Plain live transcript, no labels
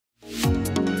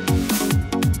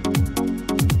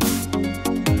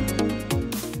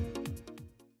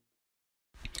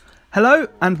Hello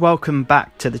and welcome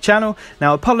back to the channel.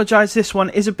 Now, apologise, this one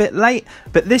is a bit late,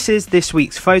 but this is this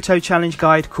week's photo challenge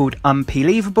guide called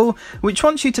Unpeelievable, which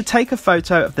wants you to take a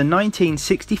photo of the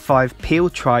 1965 Peel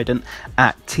Trident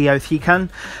at Teotihuacan.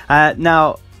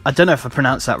 Now, I don't know if I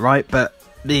pronounced that right, but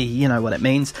you know what it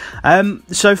means.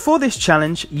 So for this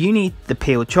challenge, you need the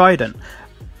Peel Trident,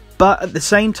 but at the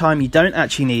same time, you don't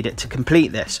actually need it to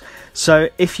complete this. So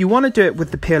if you want to do it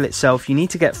with the peel itself, you need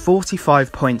to get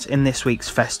 45 points in this week's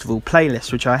festival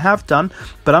playlist, which I have done,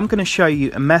 but I'm going to show you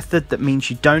a method that means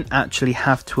you don't actually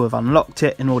have to have unlocked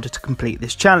it in order to complete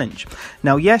this challenge.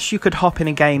 Now, yes, you could hop in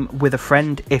a game with a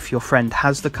friend if your friend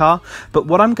has the car, but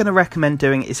what I'm going to recommend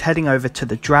doing is heading over to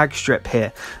the drag strip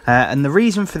here. And the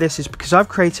reason for this is because I've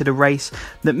created a race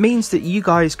that means that you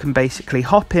guys can basically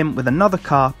hop in with another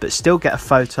car but still get a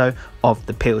photo of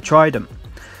the Peel Trident.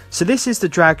 So this is the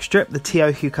drag strip, the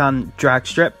Teotihuacan drag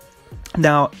strip.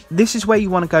 Now, this is where you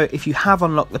want to go if you have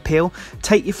unlocked the peel.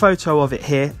 Take your photo of it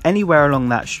here, anywhere along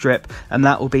that strip, and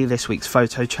that will be this week's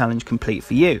photo challenge complete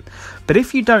for you. But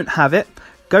if you don't have it,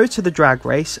 go to the drag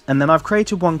race, and then I've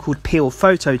created one called Peel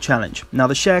Photo Challenge. Now,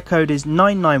 the share code is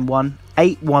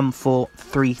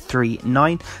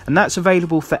 991814339, and that's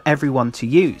available for everyone to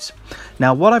use.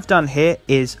 Now, what I've done here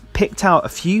is picked out a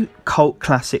few cult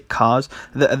classic cars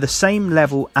that are the same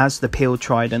level as the Peel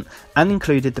Trident and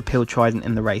included the Peel Trident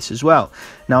in the race as well.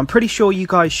 Now, I'm pretty sure you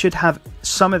guys should have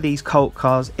some of these cult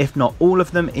cars, if not all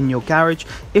of them, in your garage.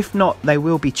 If not, they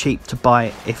will be cheap to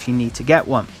buy if you need to get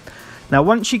one. Now,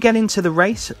 once you get into the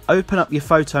race, open up your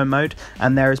photo mode,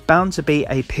 and there is bound to be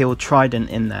a Peel Trident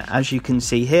in there, as you can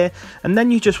see here. And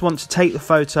then you just want to take the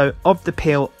photo of the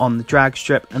peel on the drag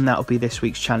strip, and that will be this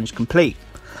week's challenge complete.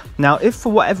 Now, if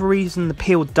for whatever reason the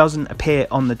peel doesn't appear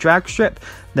on the drag strip,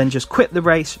 then just quit the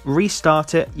race,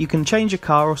 restart it. You can change your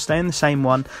car or stay in the same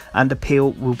one, and a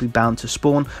peel will be bound to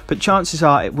spawn, but chances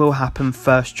are it will happen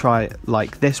first try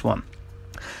like this one.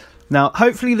 Now,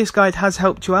 hopefully this guide has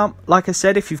helped you out. Like I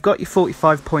said, if you've got your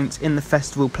 45 points in the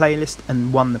festival playlist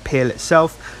and won the peel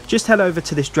itself, just head over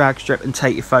to this drag strip and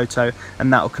take your photo,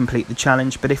 and that will complete the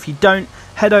challenge. But if you don't,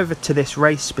 head over to this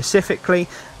race specifically,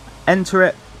 enter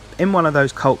it in one of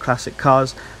those cult classic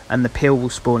cars, and the peel will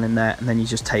spawn in there, and then you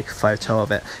just take a photo of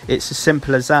it. It's as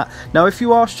simple as that. Now, if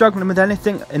you are struggling with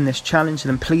anything in this challenge,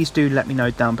 then please do let me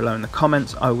know down below in the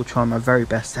comments. I will try my very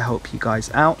best to help you guys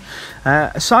out.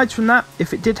 Aside from that,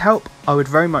 if it did help, I would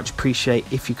very much appreciate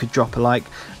if you could drop a like,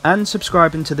 and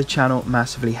subscribing to the channel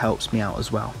massively helps me out as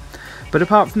well. But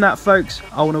apart from that, folks,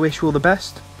 I want to wish you all the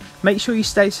best. Make sure you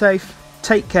stay safe,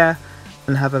 take care,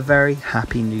 and have a very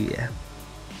happy new year.